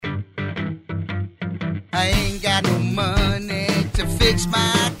I ain't got no money to fix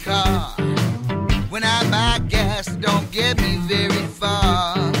my car. When I buy gas, it don't get me very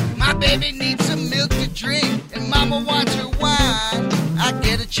far. My baby needs some milk to drink, and mama wants her wine. I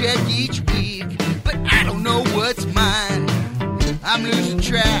get a check each week, but I don't know what's mine. I'm losing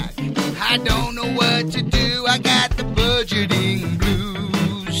track, I don't know what to do. I got the budgeting blues.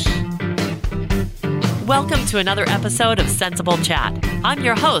 Welcome to another episode of Sensible Chat. I'm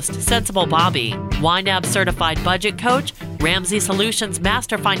your host, Sensible Bobby, YNAB certified budget coach, Ramsey Solutions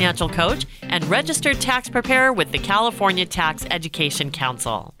master financial coach, and registered tax preparer with the California Tax Education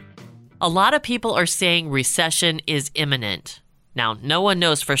Council. A lot of people are saying recession is imminent. Now, no one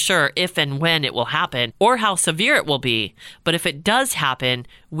knows for sure if and when it will happen or how severe it will be, but if it does happen,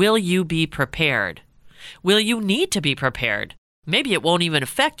 will you be prepared? Will you need to be prepared? Maybe it won't even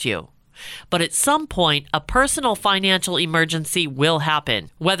affect you. But at some point, a personal financial emergency will happen,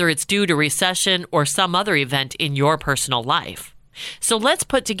 whether it's due to recession or some other event in your personal life. So let's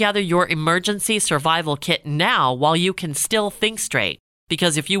put together your emergency survival kit now while you can still think straight.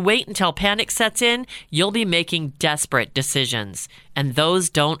 Because if you wait until panic sets in, you'll be making desperate decisions, and those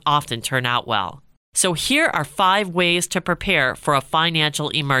don't often turn out well. So here are 5 ways to prepare for a financial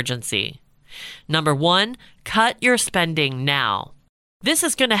emergency. Number 1, cut your spending now. This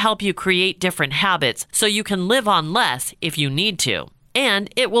is going to help you create different habits so you can live on less if you need to,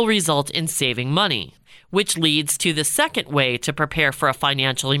 and it will result in saving money, which leads to the second way to prepare for a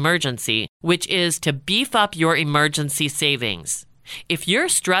financial emergency, which is to beef up your emergency savings. If you're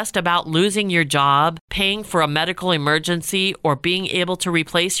stressed about losing your job, paying for a medical emergency, or being able to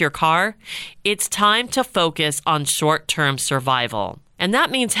replace your car, it's time to focus on short-term survival. And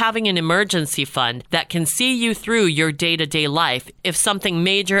that means having an emergency fund that can see you through your day-to-day life if something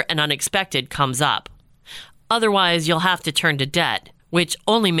major and unexpected comes up. Otherwise, you'll have to turn to debt, which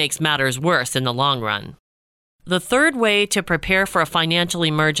only makes matters worse in the long run. The third way to prepare for a financial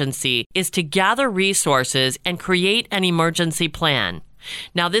emergency is to gather resources and create an emergency plan.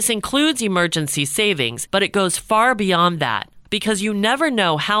 Now, this includes emergency savings, but it goes far beyond that because you never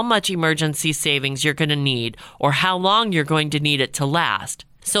know how much emergency savings you're going to need or how long you're going to need it to last.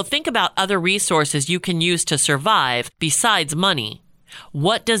 So think about other resources you can use to survive besides money.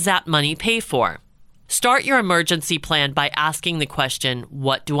 What does that money pay for? Start your emergency plan by asking the question,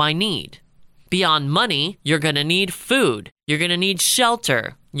 what do I need? Beyond money, you're going to need food, you're going to need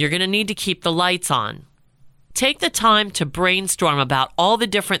shelter, you're going to need to keep the lights on. Take the time to brainstorm about all the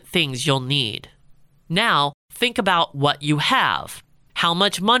different things you'll need. Now, think about what you have. How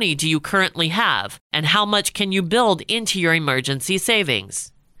much money do you currently have, and how much can you build into your emergency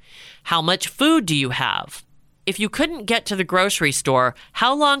savings? How much food do you have? If you couldn't get to the grocery store,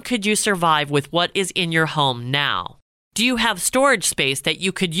 how long could you survive with what is in your home now? Do you have storage space that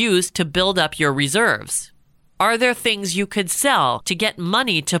you could use to build up your reserves? Are there things you could sell to get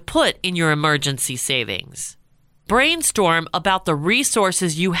money to put in your emergency savings? Brainstorm about the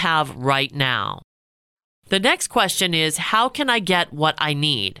resources you have right now. The next question is, how can I get what I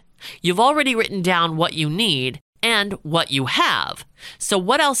need? You've already written down what you need and what you have. So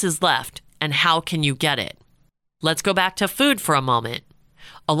what else is left and how can you get it? Let's go back to food for a moment.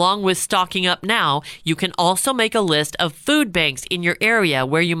 Along with stocking up now, you can also make a list of food banks in your area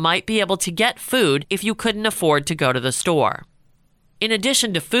where you might be able to get food if you couldn't afford to go to the store. In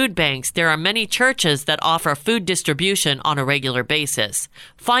addition to food banks, there are many churches that offer food distribution on a regular basis.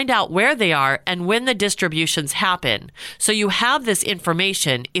 Find out where they are and when the distributions happen, so you have this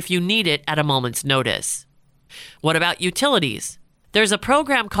information if you need it at a moment's notice. What about utilities? There's a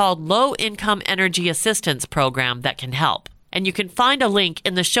program called Low Income Energy Assistance Program that can help. And you can find a link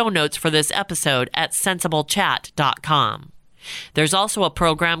in the show notes for this episode at sensiblechat.com. There's also a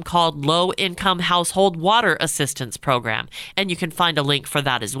program called Low Income Household Water Assistance Program, and you can find a link for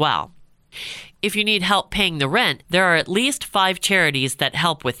that as well. If you need help paying the rent, there are at least 5 charities that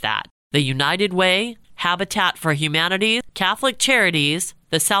help with that. The United Way, Habitat for Humanity, Catholic Charities,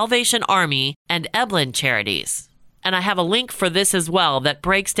 the Salvation Army, and Eblin Charities. And I have a link for this as well that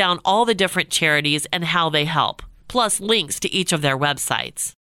breaks down all the different charities and how they help, plus links to each of their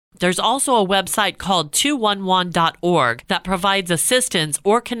websites. There's also a website called 211.org that provides assistance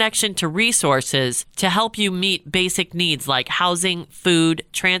or connection to resources to help you meet basic needs like housing, food,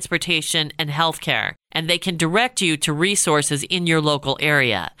 transportation, and healthcare. And they can direct you to resources in your local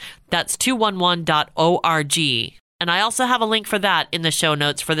area. That's 211.org. And I also have a link for that in the show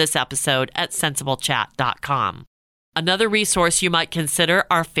notes for this episode at sensiblechat.com. Another resource you might consider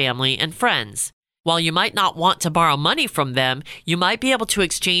are family and friends. While you might not want to borrow money from them, you might be able to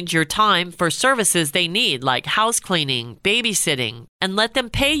exchange your time for services they need like house cleaning, babysitting, and let them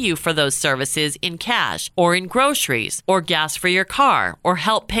pay you for those services in cash or in groceries or gas for your car or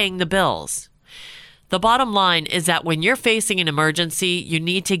help paying the bills. The bottom line is that when you're facing an emergency, you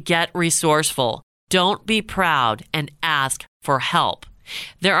need to get resourceful. Don't be proud and ask for help.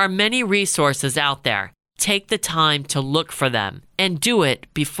 There are many resources out there. Take the time to look for them and do it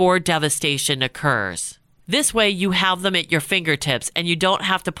before devastation occurs. This way you have them at your fingertips and you don't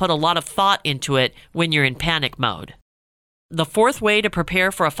have to put a lot of thought into it when you're in panic mode. The fourth way to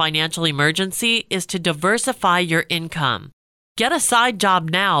prepare for a financial emergency is to diversify your income. Get a side job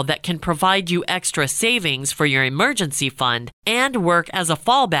now that can provide you extra savings for your emergency fund and work as a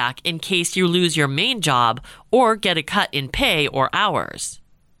fallback in case you lose your main job or get a cut in pay or hours.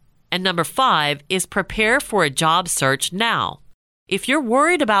 And number 5 is prepare for a job search now. If you're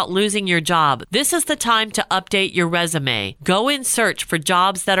worried about losing your job, this is the time to update your resume. Go in search for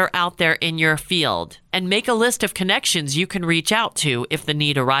jobs that are out there in your field and make a list of connections you can reach out to if the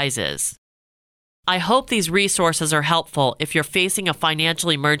need arises. I hope these resources are helpful if you're facing a financial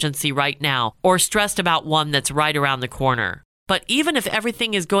emergency right now or stressed about one that's right around the corner. But even if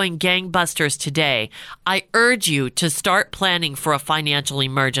everything is going gangbusters today, I urge you to start planning for a financial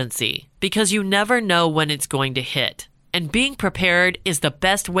emergency because you never know when it's going to hit. And being prepared is the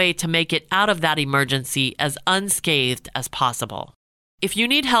best way to make it out of that emergency as unscathed as possible. If you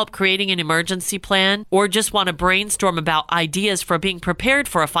need help creating an emergency plan or just want to brainstorm about ideas for being prepared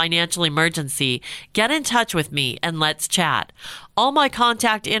for a financial emergency, get in touch with me and let's chat. All my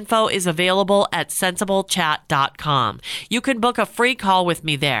contact info is available at sensiblechat.com. You can book a free call with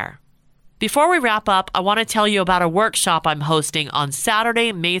me there. Before we wrap up, I want to tell you about a workshop I'm hosting on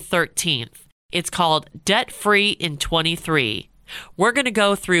Saturday, May 13th. It's called Debt Free in 23. We're going to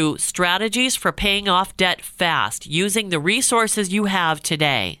go through strategies for paying off debt fast using the resources you have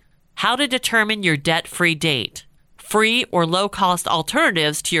today. How to determine your debt-free date. Free or low-cost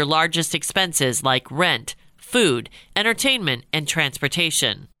alternatives to your largest expenses like rent, food, entertainment, and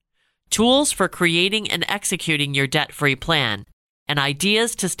transportation. Tools for creating and executing your debt-free plan. And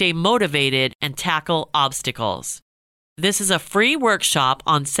ideas to stay motivated and tackle obstacles. This is a free workshop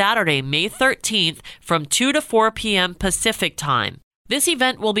on Saturday, May 13th from 2 to 4 p.m. Pacific Time. This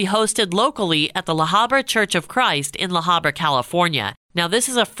event will be hosted locally at the La Habra Church of Christ in La Habra, California. Now, this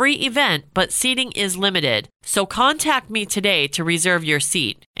is a free event, but seating is limited. So contact me today to reserve your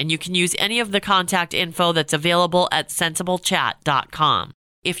seat, and you can use any of the contact info that's available at sensiblechat.com.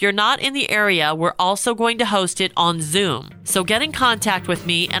 If you're not in the area, we're also going to host it on Zoom. So get in contact with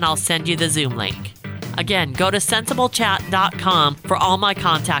me, and I'll send you the Zoom link. Again, go to sensiblechat.com for all my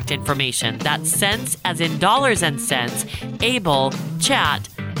contact information. That's sense as in dollars and cents, ablechat.com.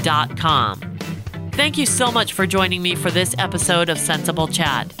 Thank you so much for joining me for this episode of Sensible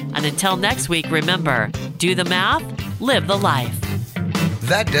Chat. And until next week, remember, do the math, live the life.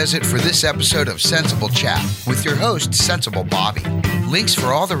 That does it for this episode of Sensible Chat with your host, Sensible Bobby. Links for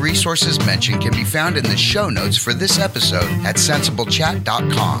all the resources mentioned can be found in the show notes for this episode at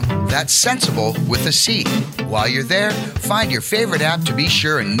sensiblechat.com. That's sensible with a C. While you're there, find your favorite app to be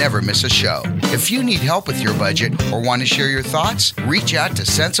sure and never miss a show. If you need help with your budget or want to share your thoughts, reach out to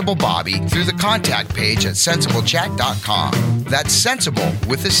Sensible Bobby through the contact page at sensiblechat.com. That's sensible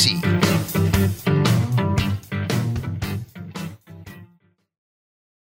with a C.